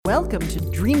Welcome to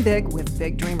Dream Big with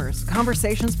Big Dreamers.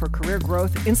 Conversations for career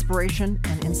growth, inspiration,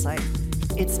 and insight.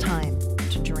 It's time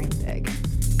to dream big.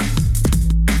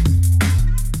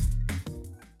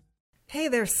 Hey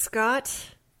there,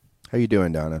 Scott. How you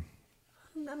doing, Donna?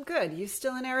 I'm good. You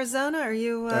still in Arizona? Or are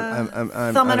you I'm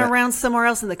thumbing around somewhere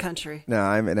else in the country? No,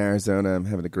 I'm in Arizona. I'm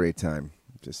having a great time.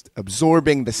 Just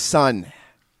absorbing the sun.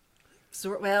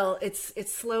 So, well, it's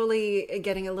slowly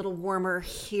getting a little warmer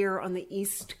here on the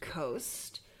East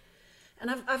Coast. And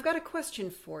I've got a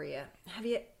question for you. Have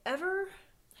you ever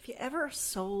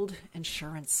sold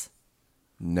insurance?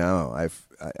 No,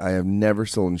 I have never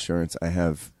sold insurance. I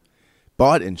have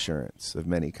bought insurance of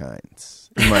many kinds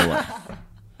in my life.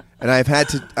 And I've had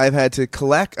to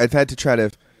collect. I've had to try to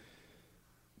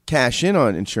cash in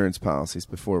on insurance policies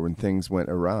before when things went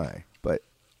awry. But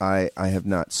I have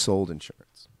not sold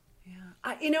insurance.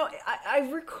 I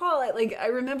recall it. Like, I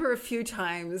remember a few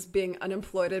times being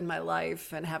unemployed in my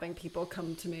life and having people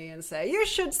come to me and say, "You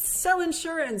should sell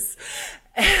insurance."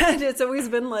 And it's always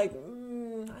been like,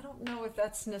 I don't know if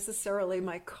that's necessarily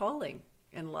my calling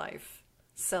in life,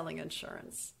 selling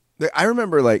insurance. I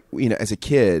remember, as a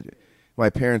kid, my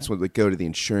parents would go to the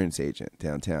insurance agent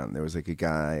downtown. There was a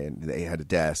guy, and they had a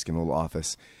desk and a little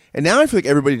office. And now I feel like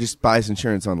everybody just buys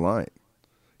insurance online.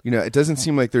 It doesn't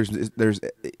seem like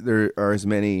there are as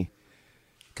many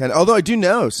although I do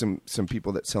know some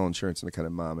people that sell insurance in a kind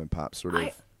of mom and pop sort of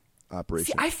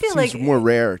operation. I feel Seems more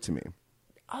rare to me.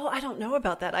 Oh, I don't know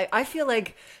about that. I feel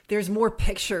like there's more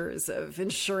pictures of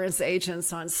insurance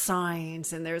agents on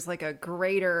signs, and there's like a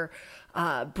greater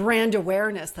brand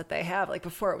awareness that they have. Like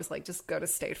before, it was like just go to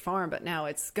State Farm, but now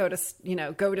it's go to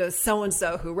so and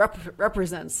so who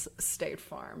represents State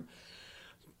Farm.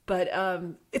 But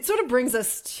it sort of brings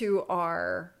us to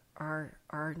our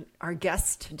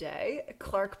guest today,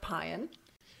 Clark Payen.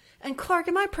 And Clark,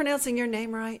 am I pronouncing your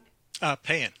name right?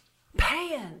 Payen.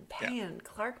 Payen. Yeah.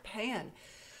 Clark Payen.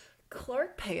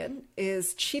 Clark Payen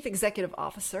is Chief Executive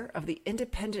Officer of the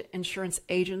Independent Insurance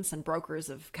Agents and Brokers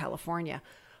of California.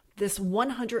 This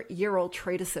 100-year-old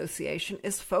trade association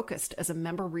is focused as a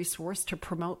member resource to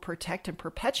promote, protect, and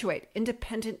perpetuate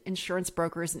independent insurance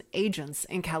brokers and agents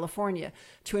in California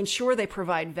to ensure they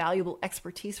provide valuable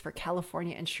expertise for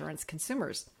California insurance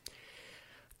consumers.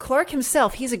 Clark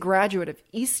himself, he's a graduate of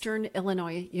Eastern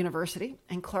Illinois University,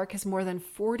 and Clark has more than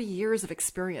 40 years of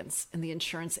experience in the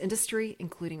insurance industry,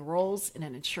 including roles in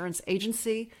an insurance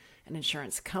agency, an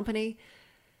insurance company,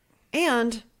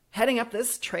 and heading up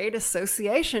this trade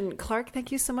association. Clark, thank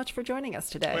you so much for joining us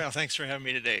today. Well, thanks for having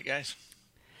me today, guys.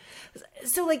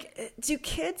 So, do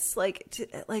kids,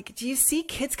 do you see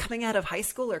kids coming out of high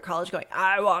school or college going,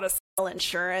 "I want to sell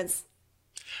insurance"?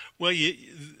 Well,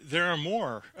 there are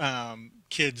more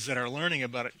kids that are learning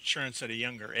about insurance at a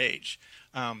younger age.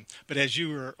 But as you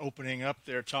were opening up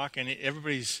there talking,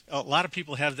 a lot of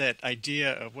people have that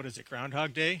idea of, what is it,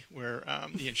 Groundhog Day, where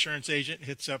the insurance agent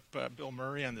hits up Bill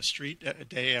Murray on the street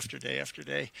day after day after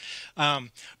day.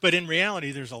 But in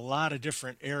reality, there's a lot of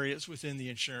different areas within the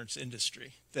insurance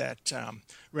industry that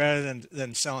rather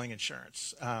than selling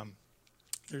insurance,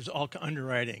 there's all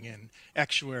underwriting and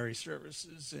actuary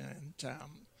services and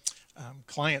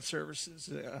client services,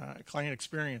 client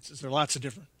experiences. There are lots of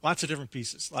different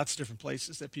pieces, lots of different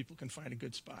places that people can find a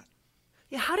good spot.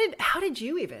 Yeah, how did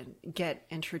you even get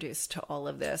introduced to all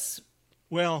of this?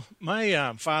 Well,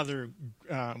 my father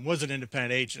was an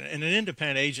independent agent, and an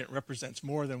independent agent represents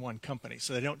more than one company.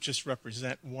 So they don't just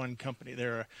represent one company.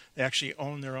 They actually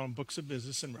own their own books of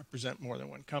business and represent more than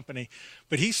one company.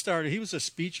 But he was a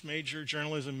speech major,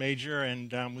 journalism major,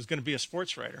 and was going to be a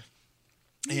sports writer.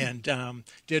 And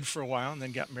did for a while, and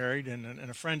then got married, and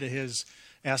a friend of his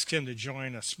asked him to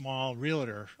join a small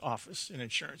realtor office, an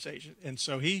insurance agent. And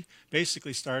so he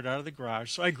basically started out of the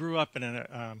garage. So I grew up in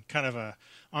a kind of a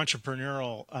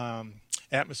entrepreneurial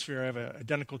atmosphere. I have an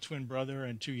identical twin brother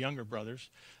and two younger brothers.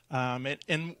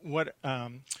 And what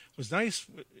was nice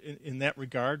in that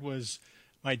regard was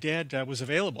my dad was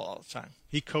available all the time.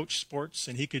 He coached sports,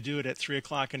 and he could do it at 3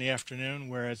 o'clock in the afternoon,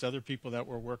 whereas other people that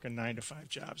were working 9 to 5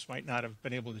 jobs might not have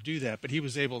been able to do that. But he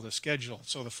was able to schedule.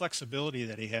 So the flexibility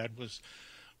that he had was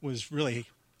really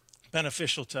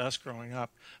beneficial to us growing up.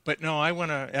 But no, I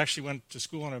actually went to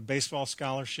school on a baseball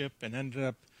scholarship and ended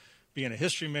up being a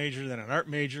history major, then an art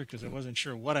major, because I wasn't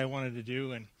sure what I wanted to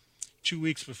do. And 2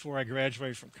 weeks before I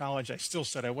graduated from college, I still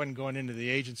said I wasn't going into the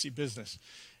agency business.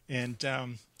 And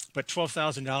but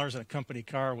 $12,000 in a company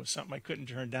car was something I couldn't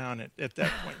turn down at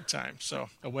that point in time. So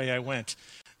away I went.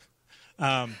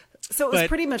 So it was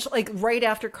pretty much like right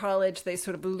after college, they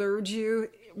sort of lured you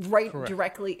Correct.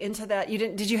 directly into that.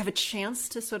 Did you have a chance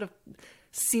to sort of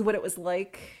see what it was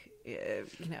like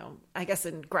I guess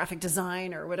in graphic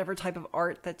design or whatever type of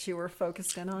art that you were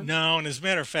focused in on? No, and as a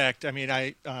matter of fact, I mean,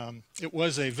 it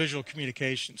was a visual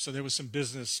communication, so there was some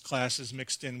business classes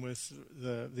mixed in with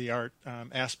the art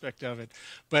aspect of it,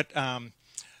 but I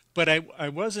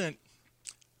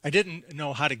didn't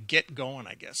know how to get going,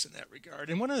 I guess, in that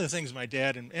regard. And one of the things my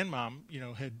dad and mom,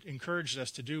 had encouraged us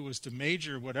to do was to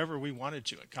major whatever we wanted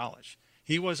to in college.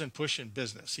 He wasn't pushing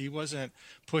business. He wasn't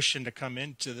pushing to come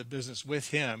into the business with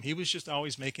him. He was just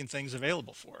always making things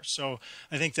available for us. So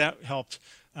I think that helped.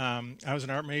 I was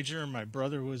an art major. My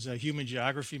brother was a human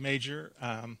geography major.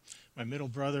 My middle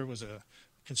brother was a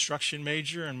construction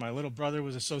major, and my little brother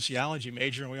was a sociology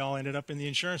major, and we all ended up in the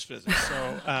insurance business.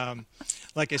 So,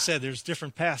 like I said, there's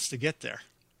different paths to get there.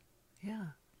 Yeah.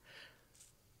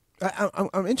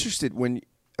 I'm interested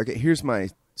here's my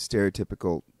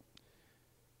stereotypical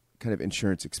kind of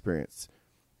insurance experience.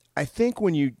 I think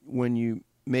when you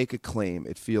make a claim,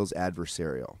 it feels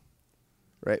adversarial,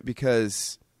 right?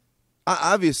 Because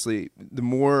obviously, the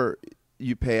more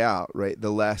you pay out, right,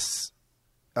 the less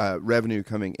revenue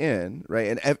coming in,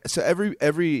 right? And so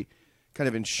every kind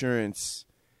of insurance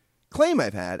claim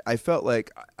I've had, I felt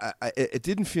like it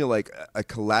didn't feel like a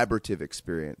collaborative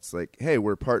experience. Like, hey,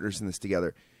 we're partners in this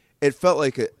together. It felt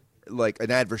like an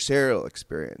adversarial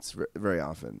experience very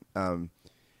often.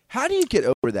 How do you get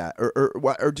over that,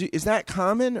 is that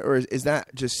common, or is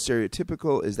that just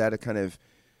stereotypical? Is that a kind of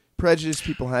prejudice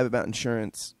people have about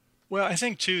insurance? Well, I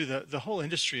think, too, the whole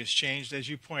industry has changed. As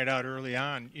you pointed out early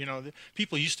on,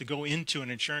 people used to go into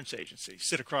an insurance agency,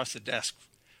 sit across the desk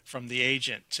from the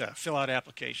agent to fill out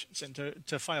applications and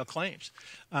to file claims.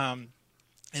 And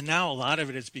now a lot of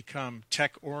it has become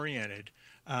tech-oriented,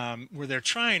 where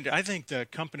I think the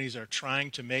companies are trying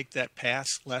to make that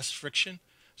path less friction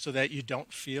so that you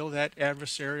don't feel that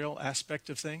adversarial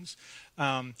aspect of things.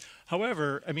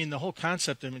 However, I mean, the whole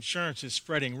concept of insurance is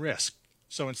spreading risk.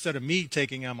 So instead of me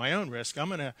taking on my own risk, I'm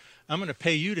gonna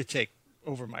pay you to take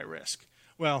over my risk.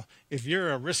 Well, if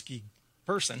you're a risky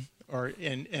person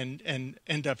and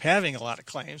end up having a lot of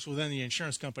claims, well, then the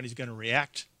insurance company is going to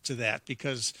react to that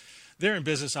because they're in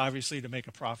business, obviously, to make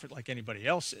a profit like anybody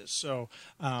else is. So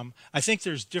I think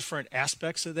there's different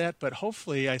aspects of that, but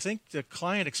hopefully I think the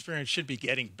client experience should be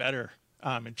getting better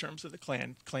in terms of the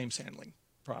claims handling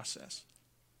process.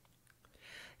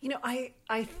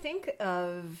 I think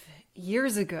of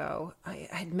years ago, I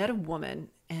had met a woman,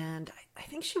 and I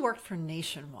think she worked for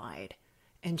Nationwide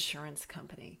Insurance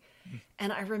Company.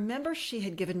 And I remember she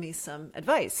had given me some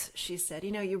advice. She said,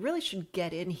 you really should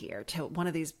get in here to one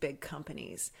of these big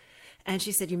companies. And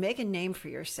she said, you make a name for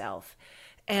yourself.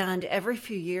 And every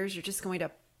few years, you're just going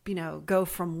to, go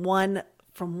from one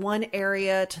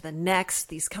area to the next.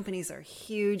 These companies are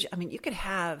huge. I mean, you could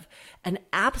have an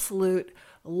absolute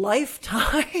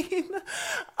lifetime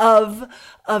of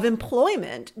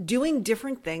employment, doing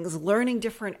different things, learning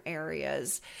different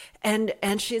areas. And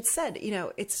she had said,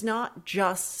 it's not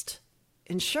just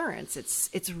insurance.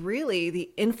 It's really the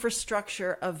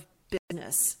infrastructure of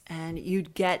business, and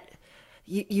you'd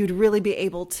really be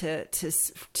able to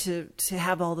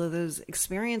have all of those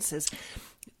experiences.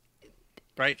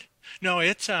 Right. No,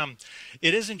 it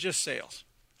isn't just sales.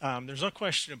 There's no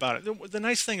question about it. The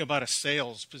nice thing about a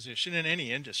sales position in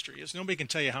any industry is nobody can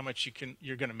tell you how much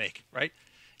you're going to make, right?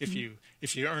 If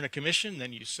you earn a commission,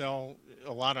 then you sell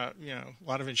a lot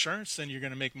of insurance, then you're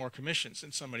going to make more commissions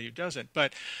than somebody who doesn't.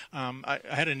 But I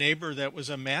had a neighbor that was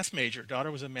a math major.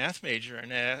 Daughter was a math major,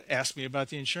 and asked me about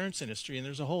the insurance industry. And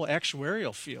there's a whole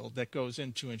actuarial field that goes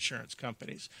into insurance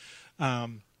companies.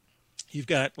 You've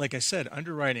got, like I said,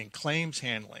 underwriting, claims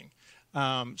handling.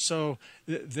 So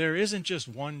there isn't just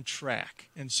one track.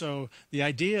 And so the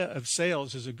idea of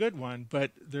sales is a good one,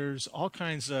 but there's all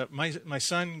kinds of, my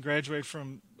son graduated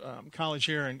from college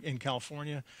here in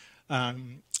California,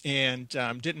 and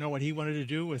didn't know what he wanted to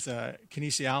do with a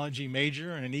kinesiology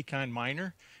major and an econ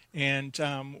minor, and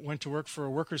went to work for a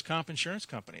workers' comp insurance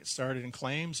company. It started in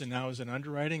claims and now is in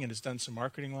underwriting and has done some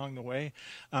marketing along the way.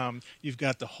 You've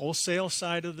got the wholesale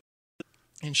side of the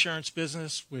insurance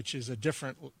business, which is a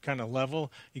different kind of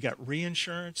level. You got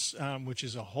reinsurance, which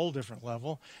is a whole different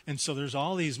level. And so there's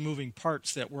all these moving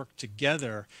parts that work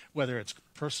together, whether it's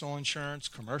personal insurance,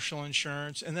 commercial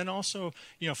insurance, and then also,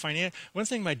 finance. One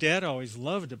thing my dad always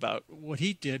loved about what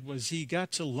he did was he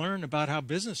got to learn about how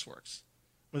business works.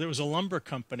 Whether it was a lumber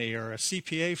company or a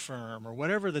CPA firm or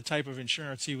whatever the type of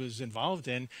insurance he was involved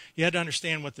in, you had to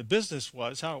understand what the business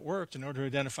was, how it worked, in order to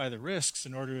identify the risks,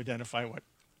 in order to identify what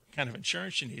kind of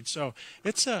insurance you need. So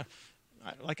it's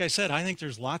like I said, I think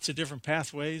there's lots of different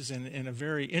pathways and a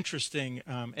very interesting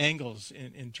angles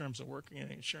in terms of working in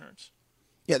insurance.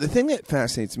 Yeah, the thing that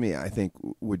fascinates me, I think,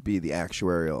 would be the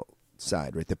actuarial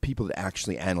side, right? The people that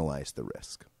actually analyze the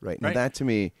risk, right? Now, Right. that to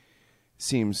me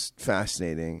seems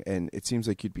fascinating, and it seems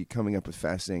like you'd be coming up with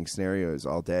fascinating scenarios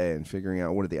all day and figuring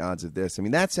out what are the odds of this. I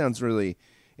mean, that sounds really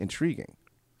intriguing.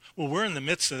 Well, we're in the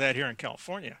midst of that here in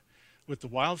California with the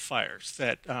wildfires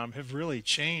that have really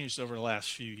changed over the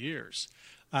last few years.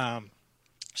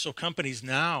 So companies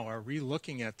now are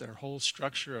relooking at their whole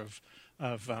structure of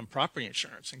property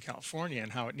insurance in California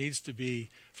and how it needs to be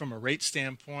from a rate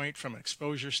standpoint, from an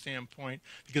exposure standpoint.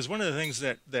 Because one of the things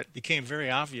that became very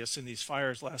obvious in these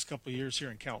fires last couple of years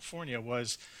here in California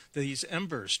was that these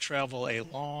embers travel a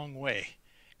long way.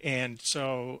 And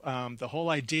so the whole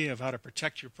idea of how to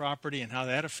protect your property and how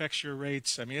that affects your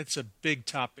rates, I mean, it's a big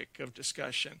topic of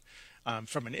discussion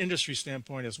from an industry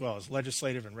standpoint as well as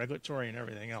legislative and regulatory and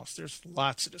everything else. There's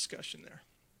lots of discussion there.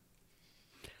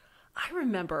 I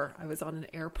remember I was on an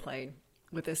airplane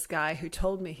with this guy who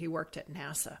told me he worked at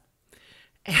NASA.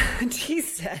 And he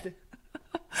said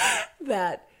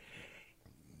that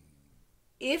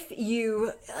if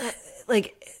you,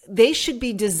 they should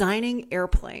be designing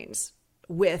airplanes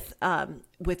with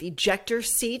ejector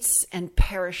seats and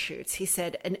parachutes. He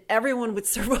said, and everyone would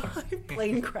survive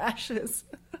plane crashes.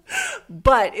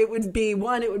 But it would be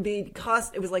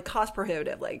cost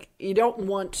prohibitive. Like, you don't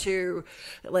want to,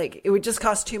 it would just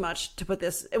cost too much to put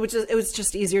this. It was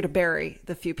just easier to bury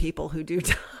the few people who do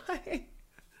die.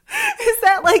 Is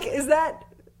that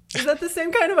the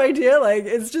same kind of idea? Like,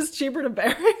 it's just cheaper to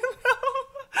bury them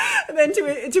than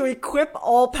to equip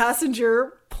all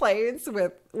passenger planes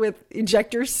with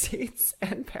ejector seats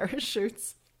and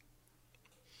parachutes?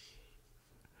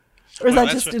 Or is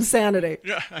that just insanity?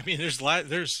 Yeah, I mean, there's I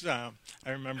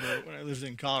remember when I lived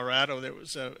in Colorado, there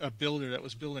was a builder that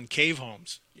was building cave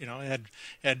homes. You know, it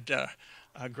had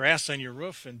grass on your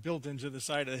roof and built into the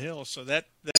side of the hill, so that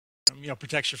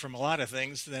protects you from a lot of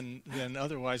things than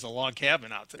otherwise a log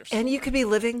cabin out there. So. And you could be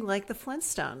living like the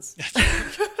Flintstones.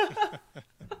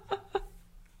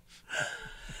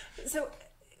 So,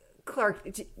 Clark,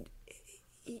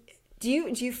 do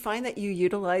you do you find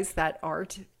that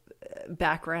art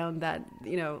background that,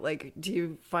 do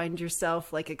you find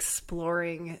yourself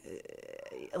exploring,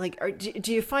 or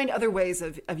do you find other ways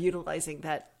of utilizing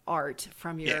that art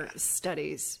from your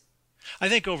studies? I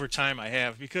think over time I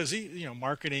have, because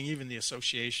marketing, even the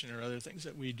association or other things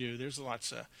that we do, there's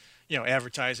lots of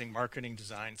advertising, marketing,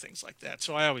 design, things like that.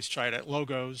 So I always try to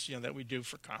logos that we do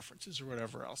for conferences or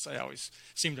whatever else. I always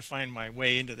seem to find my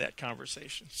way into that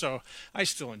conversation. So I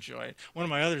still enjoy it. One of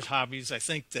my other hobbies, I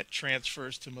think, that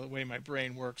transfers to the way my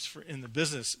brain works in the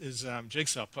business is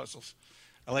jigsaw puzzles.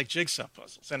 I like jigsaw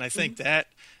puzzles, and I think that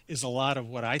is a lot of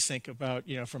what I think about,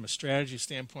 from a strategy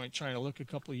standpoint, trying to look a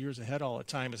couple of years ahead all the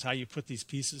time, is how you put these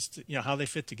pieces to, how they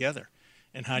fit together,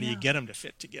 and how do you get them to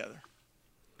fit together.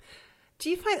 Do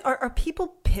you find, are people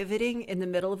pivoting in the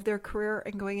middle of their career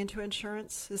and going into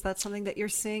insurance? Is that something that you're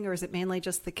seeing, or is it mainly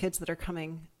just the kids that are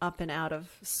coming up and out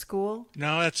of school?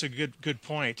 No, that's a good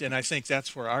point. And I think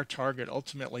that's where our target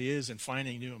ultimately is in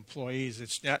finding new employees.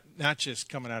 It's not just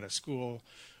coming out of school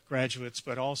graduates,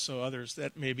 but also others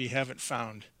that maybe haven't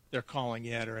found their calling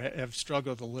yet, or have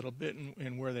struggled a little bit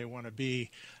in where they want to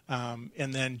be, and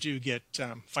then do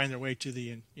find their way to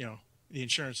the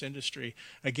insurance industry.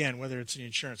 Again, whether it's the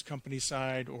insurance company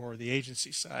side or the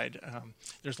agency side,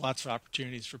 there's lots of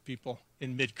opportunities for people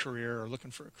in mid-career or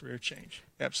looking for a career change.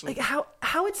 Absolutely.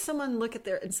 How would someone look at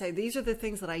and say, these are the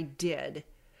things that I did,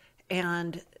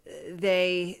 and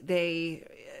they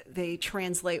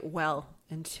translate well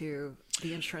into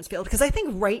the insurance field? Because I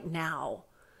think right now,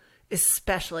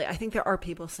 especially, I think there are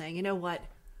people saying, you know what,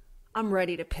 I'm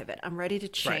ready to pivot. I'm ready to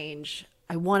change.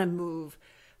 Right. I want to move.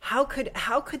 How could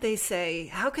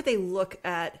they look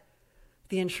at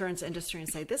the insurance industry and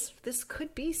say, this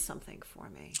could be something for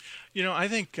me? I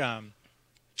think, even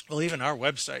our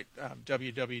website,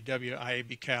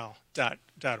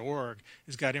 www.iabcal.org,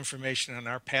 has got information on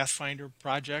our Pathfinder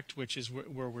project, which is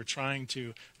where we're trying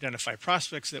to identify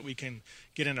prospects that we can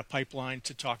get in a pipeline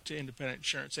to talk to independent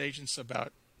insurance agents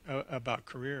about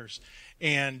careers.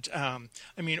 And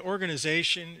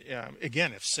organization,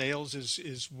 again, if sales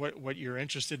is what you're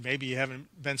interested, maybe you haven't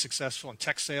been successful in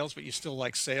tech sales, but you still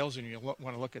like sales and you want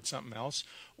to look at something else,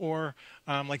 or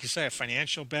like you say, a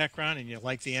financial background and you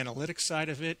like the analytics side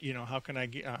of it, how can I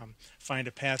find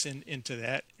a path into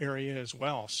that area as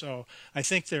well? So I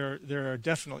think there are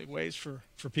definitely ways for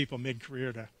people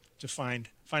mid-career to find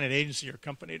an agency or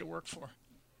company to work for.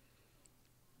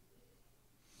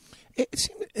 It's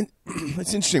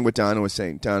interesting what Donna was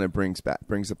saying. Donna brings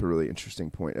up a really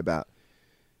interesting point about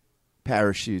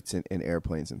parachutes and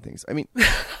airplanes and things. I mean,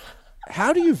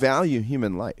 how do you value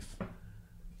human life?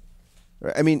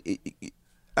 Right? I mean,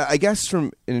 I guess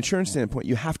from an insurance standpoint,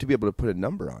 you have to be able to put a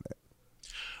number on it.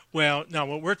 Well, no,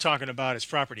 what we're talking about is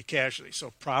property casualty.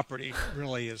 So property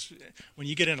really is, when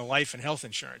you get into life and health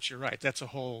insurance, you're right, that's a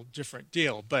whole different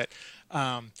deal. But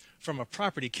from a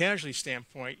property casualty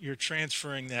standpoint, you're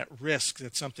transferring that risk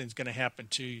that something's going to happen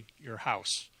to your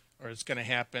house, or it's going to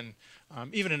happen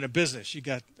even in a business. You've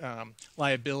got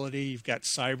liability, you've got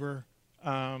cyber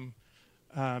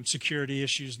security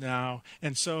issues now.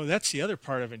 And so that's the other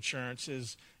part of insurance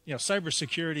is,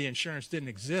 cybersecurity insurance didn't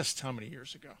exist how many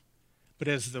years ago? But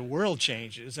as the world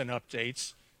changes and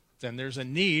updates, then there's a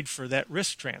need for that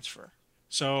risk transfer.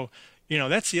 So,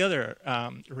 that's the other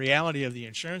reality of the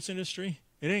insurance industry.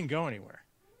 It didn't go anywhere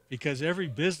because every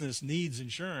business needs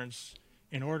insurance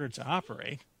in order to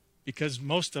operate, because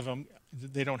most of them,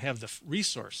 they don't have the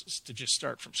resources to just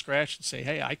start from scratch and say,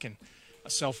 hey, I can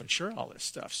self-insure all this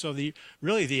stuff. So the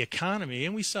economy,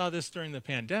 and we saw this during the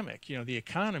pandemic, the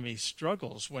economy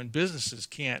struggles when businesses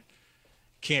can't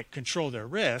control their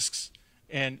risks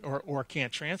and or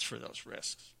can't transfer those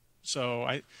risks.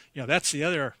 So that's the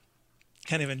other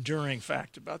kind of enduring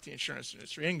fact about the insurance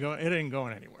industry. It ain't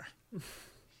going anywhere.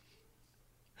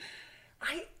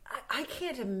 I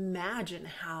can't imagine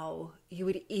how you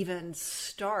would even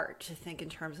start to think in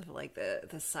terms of like the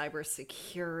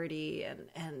cybersecurity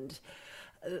and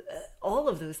all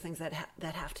of those things that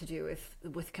have to do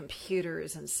with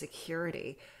computers and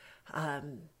security. I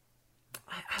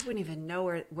wouldn't even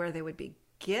know where they would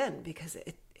begin because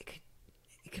it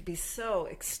could be so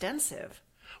extensive.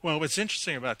 Well, what's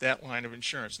interesting about that line of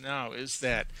insurance now is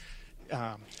that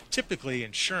typically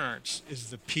insurance is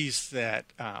the piece that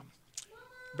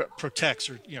protects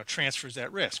or transfers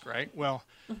that risk, right? Well,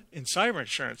 in cyber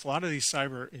insurance, a lot of these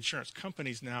cyber insurance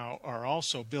companies now are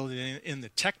also building in the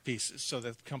tech pieces so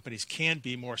that companies can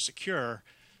be more secure,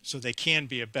 so they can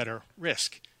be a better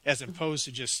risk, as opposed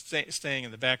to just staying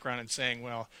in the background and saying,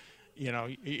 well,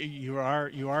 you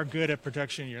are good at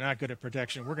protection, you're not good at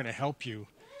protection. We're going to help you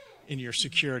in your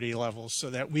security levels so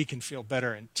that we can feel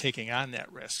better in taking on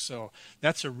that risk. So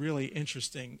that's a really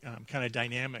interesting kind of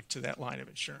dynamic to that line of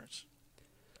insurance.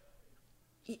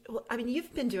 Well, I mean,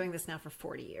 you've been doing this now for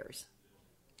 40 years.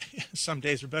 Some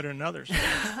days are better than others.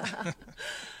 I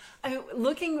mean,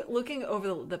 looking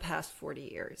over the past 40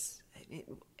 years,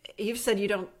 you've said you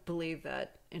don't believe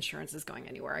that insurance is going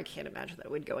anywhere. I can't imagine that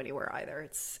it would go anywhere either.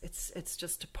 It's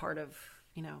just a part of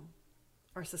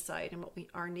our society and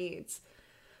our needs.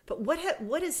 But what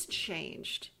has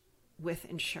changed with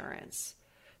insurance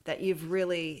that you've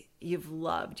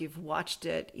loved? You've watched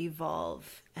it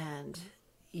evolve, and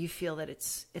you feel that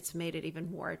it's made it even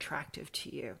more attractive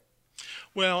to you?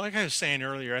 Well, like I was saying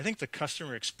earlier, I think the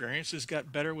customer experience has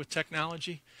got better with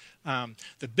technology.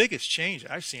 The biggest change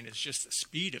I've seen is just the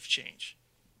speed of change.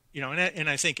 And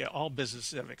I think all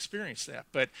businesses have experienced that.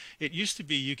 But it used to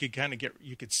be you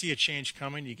could see a change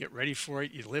coming, you get ready for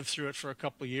it, you live through it for a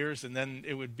couple of years, and then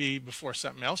it would be before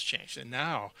something else changed. And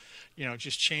now,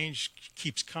 just change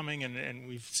keeps coming, and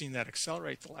we've seen that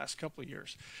accelerate the last couple of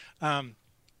years.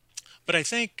 But I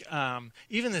think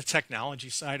even the technology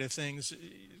side of things,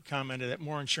 commented that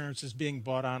more insurance is being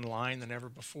bought online than ever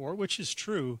before, which is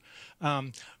true.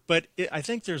 But I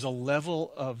think there's a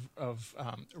level of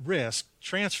risk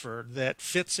transfer that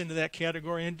fits into that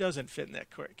category and doesn't fit in that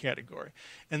category.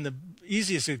 And the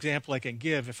easiest example I can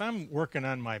give, if I'm working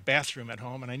on my bathroom at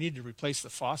home and I need to replace the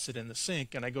faucet in the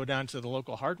sink, and I go down to the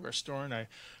local hardware store and I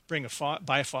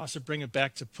buy a faucet, bring it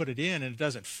back to put it in, and it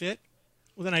doesn't fit,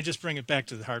 well, then I just bring it back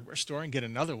to the hardware store and get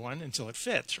another one until it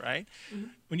fits, right? Mm-hmm.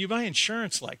 When you buy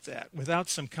insurance like that, without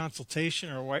some consultation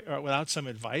or without some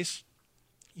advice,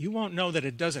 you won't know that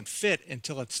it doesn't fit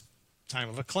until it's time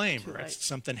of a claim or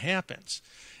something happens.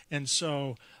 And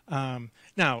so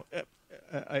now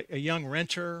a young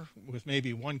renter with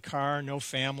maybe one car, no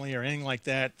family or anything like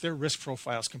that, their risk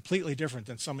profile is completely different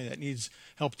than somebody that needs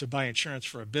help to buy insurance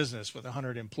for a business with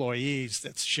 100 employees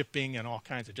that's shipping and all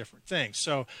kinds of different things.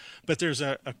 So, but there's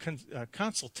a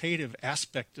consultative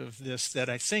aspect of this that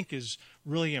I think is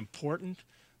really important,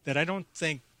 that I don't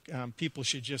think people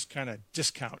should just kind of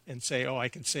discount and say, oh, I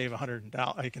can save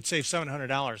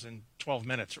 $700 in 12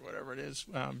 minutes or whatever it is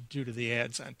due to the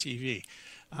ads on TV.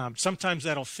 Sometimes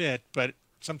that'll fit, but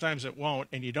sometimes it won't,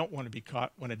 and you don't want to be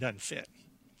caught when it doesn't fit.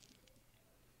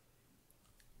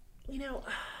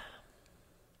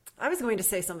 I was going to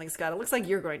say something, Scott. It looks like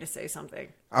you're going to say something.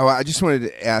 Oh, I just wanted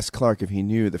to ask Clark if he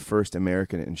knew the first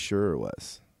American insurer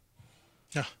was.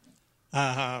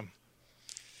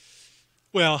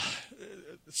 Well,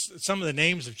 some of the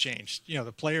names have changed.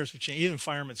 The players have changed. Even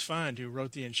Fireman's Fund, who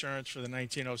wrote the insurance for the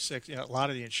 1906, a lot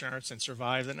of the insurance, and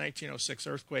survived the 1906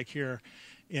 earthquake here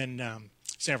in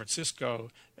San Francisco,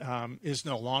 is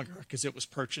no longer, because it was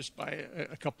purchased by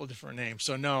a couple of different names.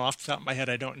 So no, off the top of my head,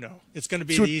 I don't know. It's going to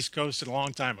be the East Coast a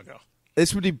long time ago.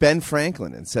 This would be Ben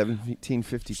Franklin in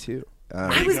 1752.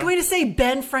 I was going to say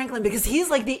Ben Franklin because he's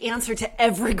like the answer to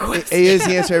every question. He is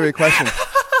the answer to every question.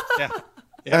 Yeah.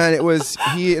 And it was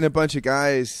he and a bunch of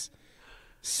guys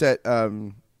set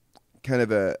kind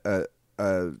of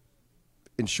a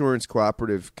insurance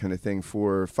cooperative kind of thing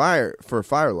for fire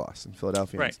loss in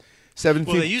Philadelphia. Right.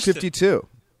 1752.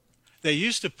 They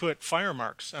used to put fire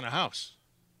marks on a house.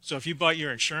 So if you bought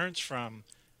your insurance from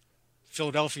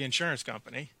Philadelphia Insurance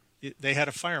Company, they had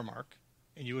a fire mark,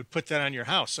 and you would put that on your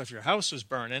house. So if your house was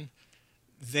burning,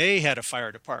 they had a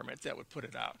fire department that would put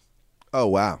it out. Oh,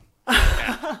 wow.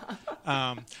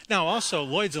 Now, also,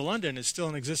 Lloyd's of London is still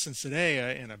in existence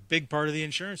today in a big part of the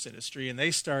insurance industry, and they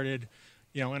started,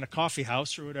 in a coffee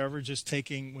house or whatever, just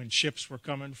taking, when ships were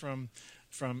coming from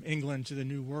England to the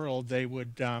New World, they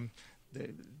would, the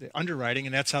underwriting,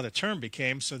 and that's how the term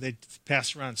became, so they'd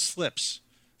pass around slips.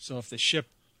 So if the ship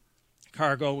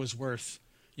cargo was worth,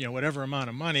 whatever amount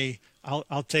of money,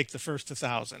 I'll take the first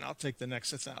 1,000, I'll take the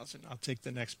next 1,000, I'll take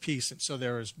the next piece. And so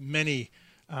there was many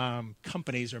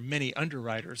companies or many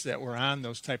underwriters that were on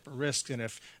those type of risks. And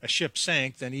if a ship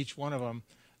sank, then each one of them,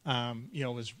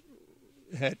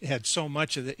 had so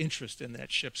much of the interest in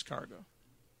that ship's cargo.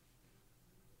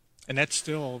 And that's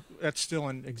still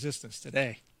in existence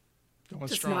today. Going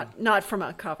Just strong. not from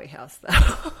a coffee house,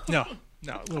 though. No,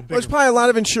 a little bigger. Well, there's probably a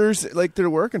lot of insurers that are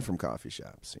working from coffee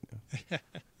shops,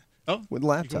 Oh, with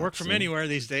laptops. you can work from anywhere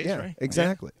these days, yeah, right?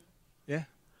 Exactly. Yeah.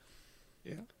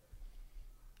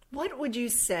 What would you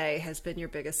say has been your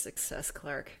biggest success,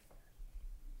 Clark?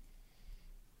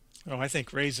 Oh, I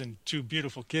think raising two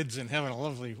beautiful kids and having a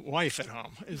lovely wife at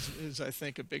home is I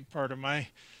think, a big part of my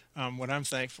what I'm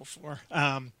thankful for.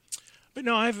 But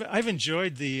no, I've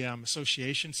enjoyed the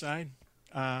association side,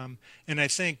 and I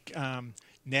think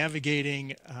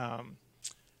navigating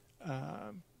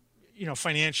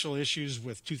financial issues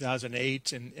with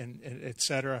 2008 and et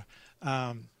cetera.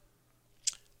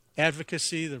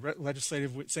 Advocacy, the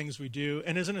legislative things we do,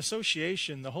 and as an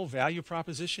association, the whole value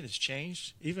proposition has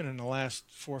changed, even in the last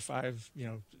 4 or 5,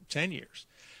 10 years.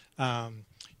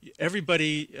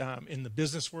 Everybody in the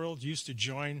business world used to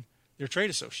join their trade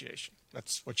association.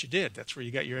 That's what you did. That's where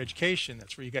you got your education.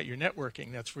 That's where you got your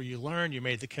networking. That's where you learned. You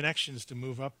made the connections to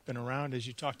move up and around, as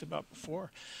you talked about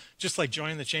before. Just like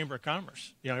joining the Chamber of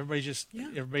Commerce.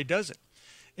 Everybody does it.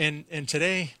 And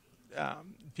today,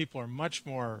 people are much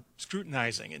more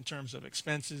scrutinizing in terms of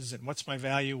expenses and what's my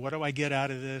value, what do I get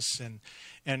out of this,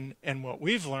 and what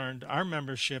we've learned. Our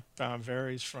membership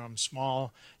varies from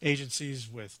small agencies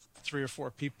with 3 or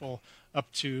 4 people up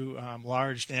to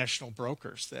large national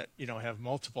brokers that have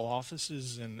multiple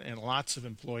offices and lots of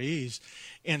employees,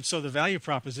 and so the value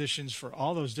propositions for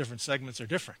all those different segments are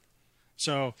different.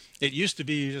 So it used to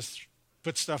be you just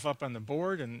put stuff up on the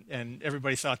board and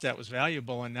everybody thought that was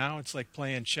valuable, and now it's like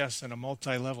playing chess on a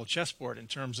multi-level chessboard in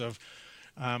terms of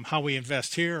how we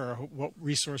invest here or what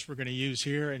resource we're going to use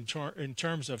here in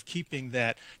terms of keeping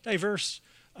that diverse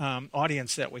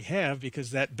audience that we have,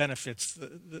 because that benefits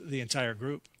the entire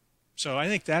group. So I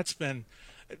think that's been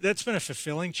a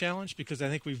fulfilling challenge, because I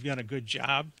think we've done a good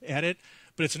job at it,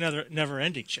 but it's another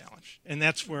never-ending challenge. And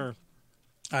that's where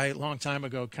I, a long time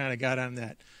ago, kind of got on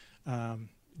that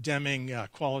Deming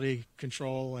quality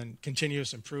control and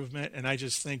continuous improvement. And I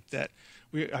just think that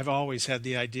I've always had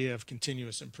the idea of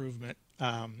continuous improvement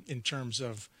in terms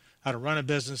of how to run a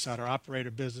business, how to operate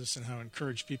a business, and how to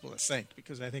encourage people to think,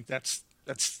 because I think that's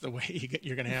the way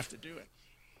you're going to have to do it.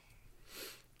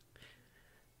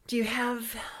 Do you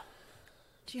have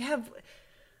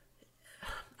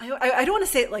I don't want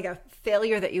to say it like a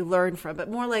failure that you learned from, but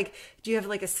more like, do you have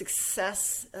like a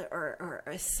success or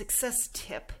a success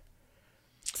tip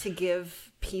to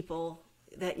give people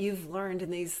that you've learned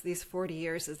in these 40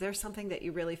 years? Is there something that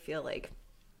you really feel like?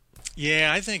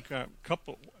 Yeah, I think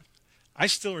I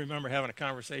still remember having a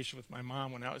conversation with my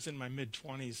mom when I was in my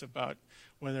mid-20s about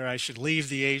whether I should leave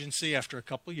the agency after a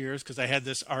couple of years, because I had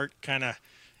this art kind of,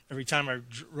 every time I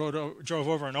drove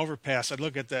over an overpass, I'd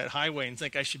look at that highway and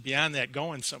think I should be on that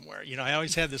going somewhere. I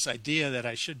always had this idea that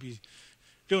I should be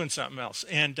doing something else.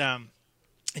 And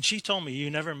she told me, you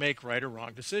never make right or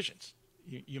wrong decisions.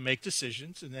 You make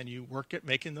decisions, and then you work at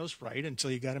making those right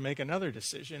until you got to make another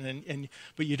decision.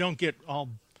 But you don't get all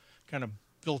kind of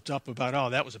built up about, oh,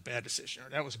 that was a bad decision or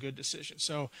that was a good decision.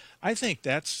 So I think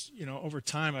that's, over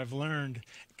time I've learned,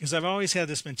 because I've always had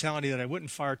this mentality that I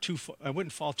wouldn't fall too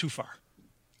far.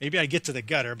 Maybe I get to the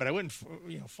gutter, but I wouldn't,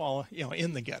 fall,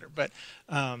 in the gutter. But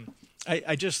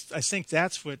I think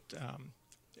that's what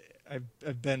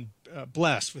I've been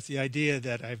blessed with, the idea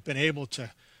that I've been able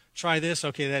to try this.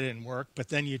 Okay, that didn't work, but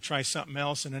then you try something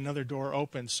else and another door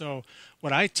opens. So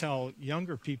what I tell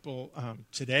younger people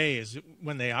today is,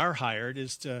 when they are hired,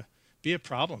 is to be a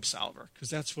problem solver, because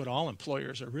that's what all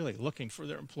employers are really looking for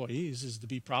their employees, is to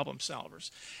be problem solvers.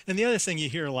 And the other thing you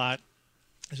hear a lot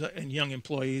in young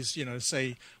employees,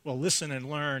 say, well, listen and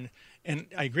learn. And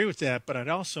I agree with that, but I'd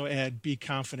also add, be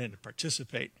confident and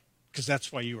participate, because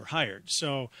that's why you were hired.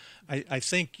 So I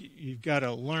think you've got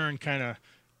to learn kind of,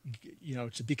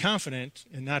 to be confident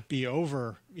and not be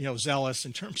over, zealous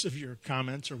in terms of your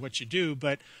comments or what you do,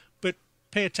 but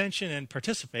pay attention and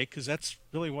participate, because that's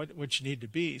really what you need to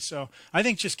be. So I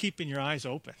think just keeping your eyes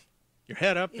open, your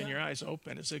head up and your eyes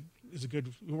open is a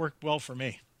good, worked well for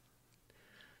me.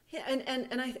 Yeah,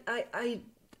 and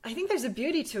I think there's a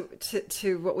beauty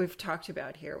to what we've talked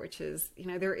about here, which is,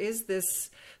 there is this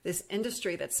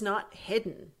industry that's not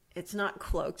hidden, it's not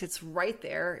cloaked, it's right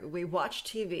there. We watch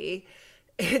TV.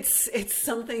 It's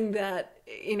something that,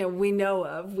 we know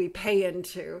of, we pay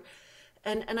into.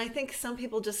 And I think some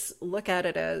people just look at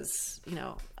it as,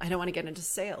 I don't want to get into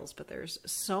sales, but there's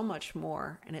so much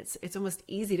more, and it's almost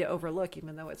easy to overlook,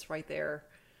 even though it's right there,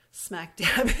 smack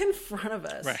dab in front of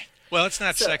us. Right. Well, it's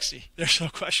not sexy. There's no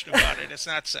question about it. It's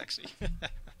not sexy.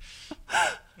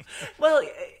 Well,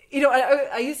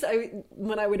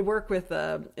 when I would work with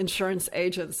insurance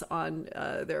agents on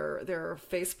their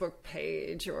Facebook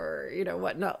page or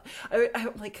whatnot,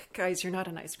 I'm like, guys, you're not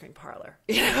an ice cream parlor.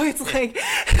 It's like,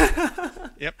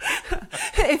 yep.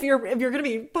 if you're going to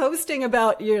be posting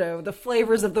about the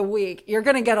flavors of the week, you're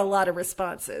going to get a lot of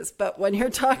responses. But when you're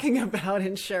talking about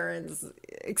insurance,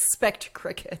 expect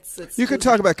crickets. You could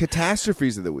talk about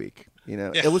catastrophes of the week.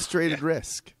 Illustrated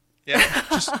risk. Yeah.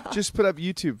 just put up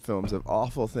YouTube films of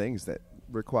awful things that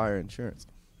require insurance.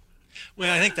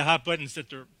 Well, I think the hot buttons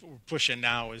that we're pushing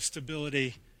now is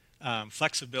stability,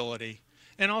 flexibility,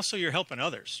 and also you're helping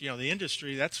others. The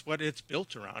industry, that's what it's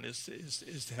built around,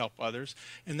 is to help others.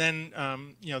 And then,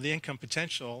 the income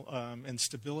potential and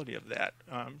stability of that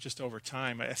just over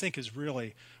time, I think, is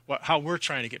really how we're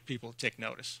trying to get people to take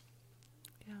notice.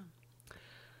 Yeah.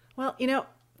 Well,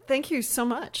 thank you so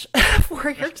much for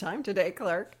your time today,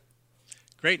 Clark.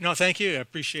 Great. No, thank you. I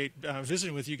appreciate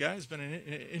visiting with you guys. It's been an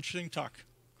interesting talk.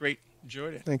 Great.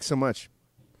 Enjoyed it. Thanks so much.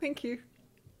 Thank you.